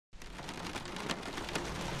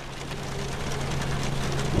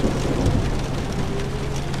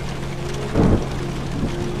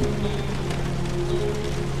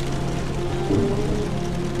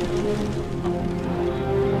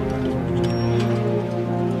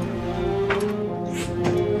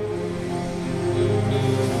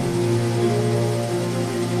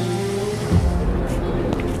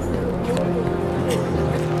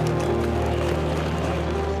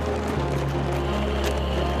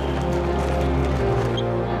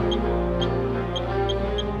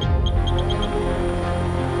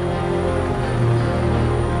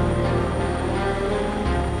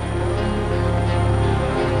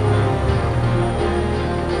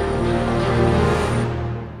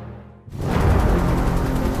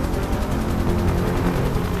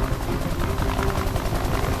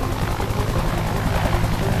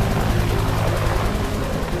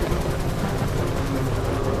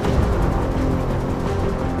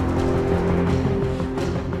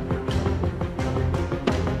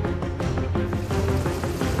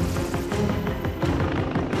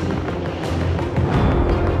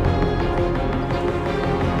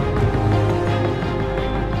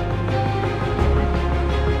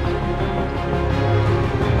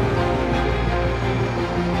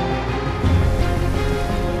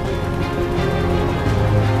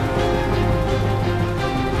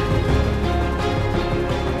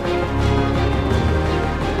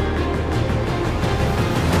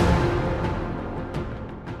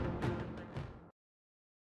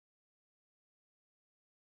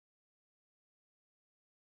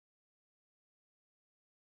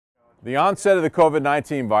The onset of the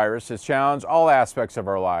COVID-19 virus has challenged all aspects of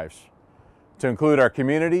our lives, to include our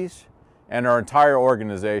communities and our entire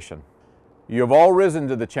organization. You have all risen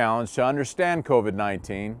to the challenge to understand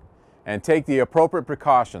COVID-19 and take the appropriate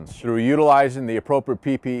precautions through utilizing the appropriate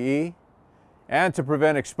PPE and to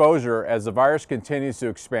prevent exposure as the virus continues to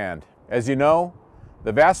expand. As you know,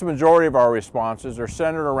 the vast majority of our responses are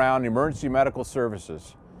centered around emergency medical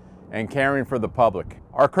services and caring for the public.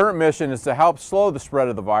 Our current mission is to help slow the spread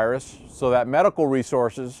of the virus so that medical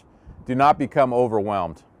resources do not become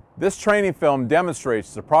overwhelmed. This training film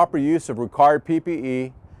demonstrates the proper use of required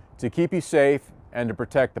PPE to keep you safe and to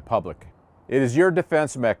protect the public. It is your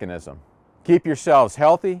defense mechanism. Keep yourselves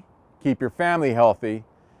healthy, keep your family healthy,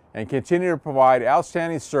 and continue to provide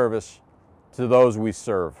outstanding service to those we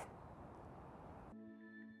serve.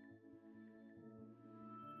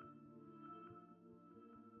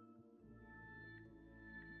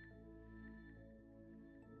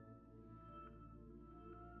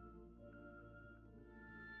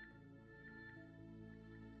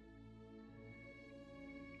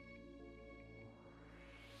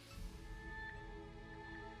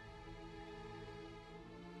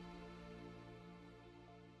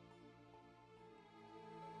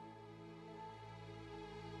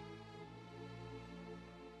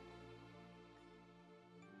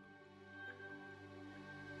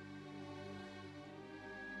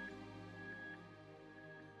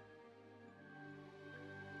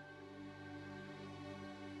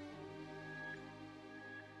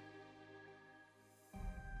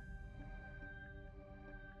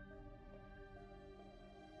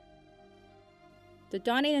 The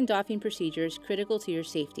donning and doffing procedure is critical to your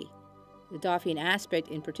safety. The doffing aspect,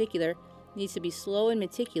 in particular, needs to be slow and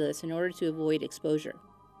meticulous in order to avoid exposure.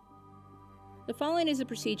 The following is a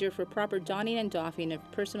procedure for proper donning and doffing of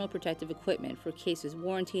personal protective equipment for cases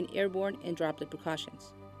warranting airborne and droplet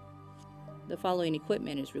precautions. The following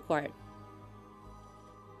equipment is required: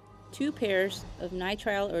 2 pairs of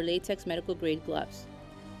nitrile or latex medical grade gloves,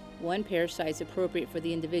 1 pair size appropriate for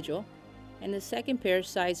the individual, and the second pair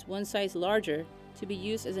size 1 size larger to be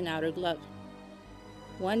used as an outer glove,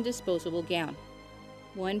 1 disposable gown,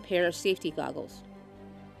 1 pair of safety goggles,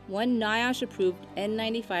 1 NIOSH approved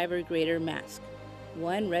N95 or greater mask,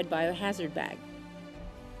 1 red biohazard bag,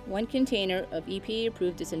 1 container of EPA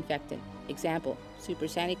approved disinfectant, example, Super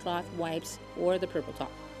Sanicloth, wipes, or the purple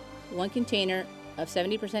top, 1 container of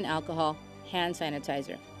 70% alcohol hand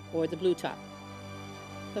sanitizer, or the blue top.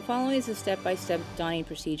 The following is a step-by-step donning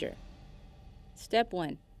procedure. Step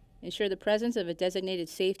 1. Ensure the presence of a designated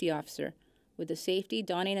safety officer with the safety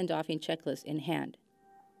donning and doffing checklist in hand.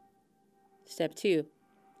 Step 2.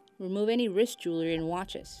 Remove any wrist jewelry and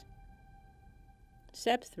watches.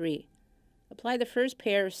 Step 3. Apply the first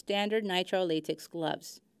pair of standard nitrile latex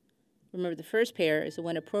gloves. Remember, the first pair is the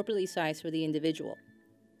one appropriately sized for the individual.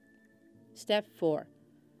 Step 4.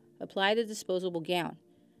 Apply the disposable gown.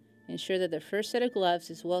 Ensure that the first set of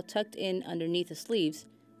gloves is well tucked in underneath the sleeves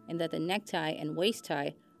and that the necktie and waist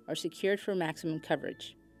tie are secured for maximum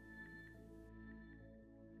coverage.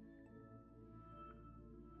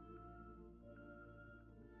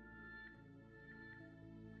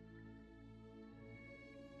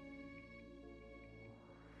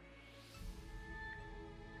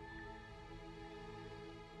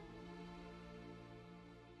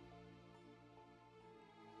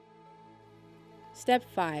 Step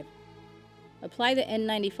 5. Apply the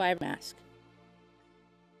N95 mask.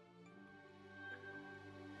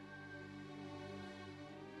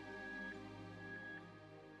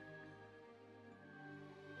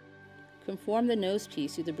 Conform the nose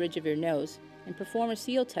piece to the bridge of your nose and perform a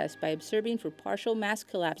seal test by observing for partial mask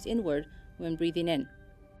collapse inward when breathing in.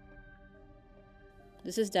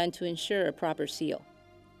 This is done to ensure a proper seal.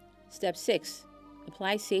 Step 6.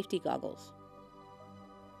 Apply safety goggles.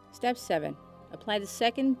 Step 7. Apply the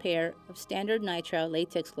second pair of standard nitrile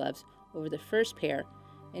latex gloves over the first pair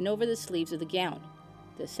and over the sleeves of the gown.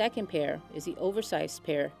 The second pair is the oversized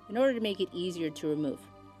pair in order to make it easier to remove.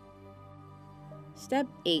 Step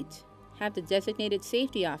 8. Have the designated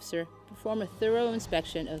safety officer perform a thorough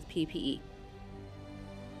inspection of PPE.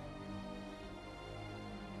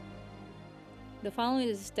 The following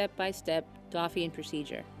is a step-by-step doffing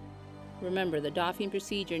procedure. Remember, the doffing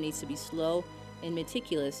procedure needs to be slow and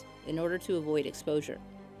meticulous in order to avoid exposure.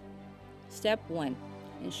 Step 1.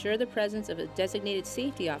 Ensure the presence of a designated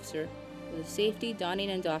safety officer with a safety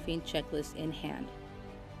donning and doffing checklist in hand.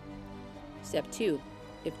 Step 2.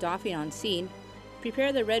 If doffing on scene,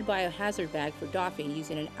 prepare the red biohazard bag for doffing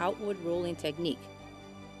using an outward rolling technique.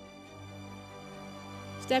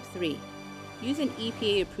 Step 3. Use an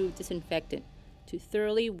EPA-approved disinfectant to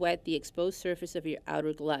thoroughly wet the exposed surface of your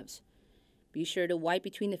outer gloves Be sure to wipe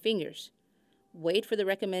between the fingers. Wait for the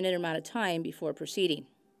recommended amount of time before proceeding.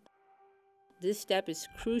 This step is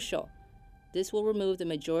crucial. This will remove the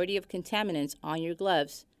majority of contaminants on your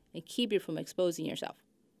gloves and keep you from exposing yourself.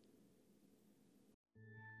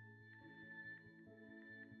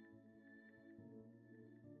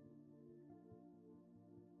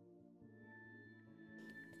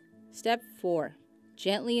 Step 4.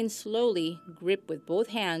 Gently and slowly grip with both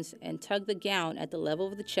hands and tug the gown at the level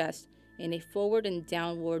of the chest in a forward and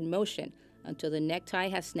downward motion until the necktie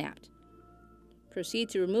has snapped. Proceed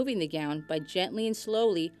to removing the gown by gently and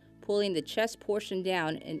slowly pulling the chest portion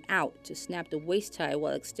down and out to snap the waist tie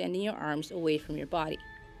while extending your arms away from your body.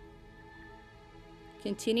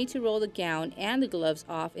 Continue to roll the gown and the gloves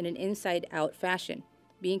off in an inside-out fashion,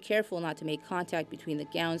 being careful not to make contact between the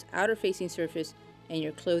gown's outer-facing surface and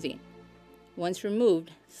your clothing. Once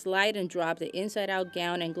removed, slide and drop the inside-out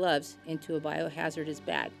gown and gloves into a biohazardous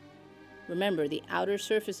bag. Remember, the outer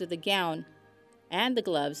surface of the gown and the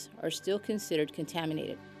gloves are still considered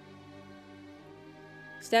contaminated.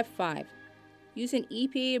 Step 5. Use an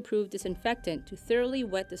EPA-approved disinfectant to thoroughly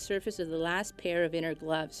wet the surface of the last pair of inner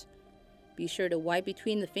gloves. Be sure to wipe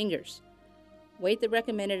between the fingers. Wait the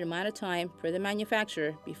recommended amount of time per the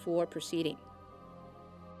manufacturer before proceeding.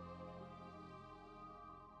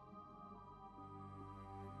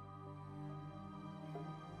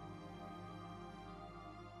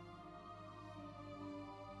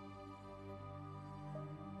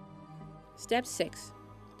 Step 6.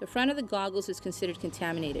 The front of the goggles is considered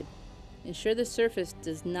contaminated. Ensure the surface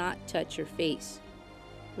does not touch your face.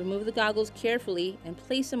 Remove the goggles carefully and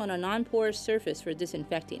place them on a non-porous surface for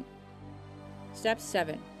disinfecting. Step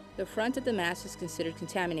 7. The front of the mask is considered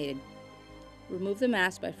contaminated. Remove the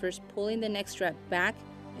mask by first pulling the neck strap back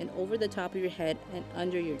and over the top of your head and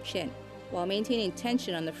under your chin. While maintaining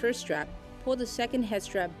tension on the first strap, pull the second head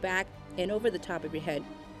strap back and over the top of your head,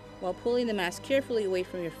 while pulling the mask carefully away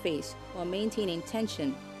from your face while maintaining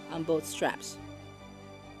tension on both straps.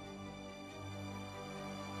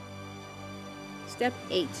 Step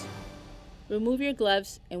 8. Remove your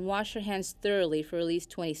gloves and wash your hands thoroughly for at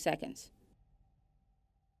least 20 seconds.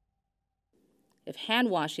 If hand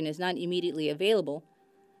washing is not immediately available,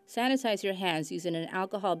 sanitize your hands using an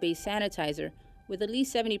alcohol-based sanitizer with at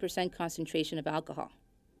least 70% concentration of alcohol.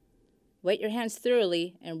 Wet your hands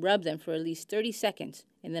thoroughly and rub them for at least 30 seconds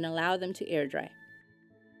and then allow them to air dry.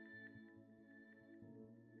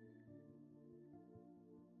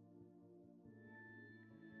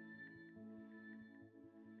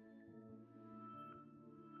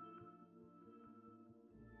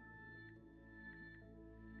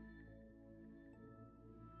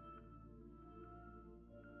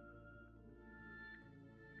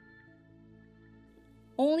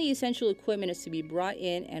 Only essential equipment is to be brought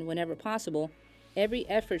in, and whenever possible, every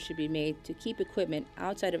effort should be made to keep equipment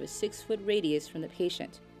outside of a 6-foot radius from the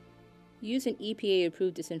patient. Use an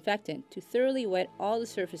EPA-approved disinfectant to thoroughly wet all the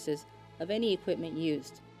surfaces of any equipment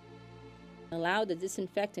used. Allow the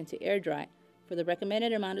disinfectant to air dry for the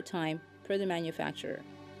recommended amount of time per the manufacturer.